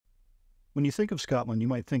When you think of Scotland, you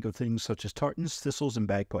might think of things such as tartans, thistles, and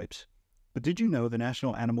bagpipes. But did you know the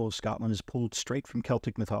national animal of Scotland is pulled straight from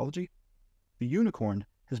Celtic mythology? The unicorn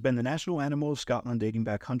has been the national animal of Scotland dating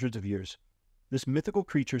back hundreds of years. This mythical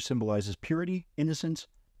creature symbolizes purity, innocence,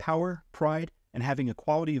 power, pride, and having a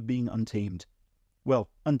quality of being untamed. Well,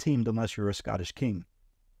 untamed unless you're a Scottish king.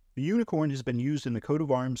 The unicorn has been used in the coat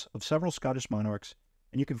of arms of several Scottish monarchs,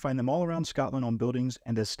 and you can find them all around Scotland on buildings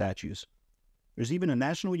and as statues. There's even a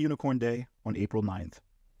National Unicorn Day on April 9th.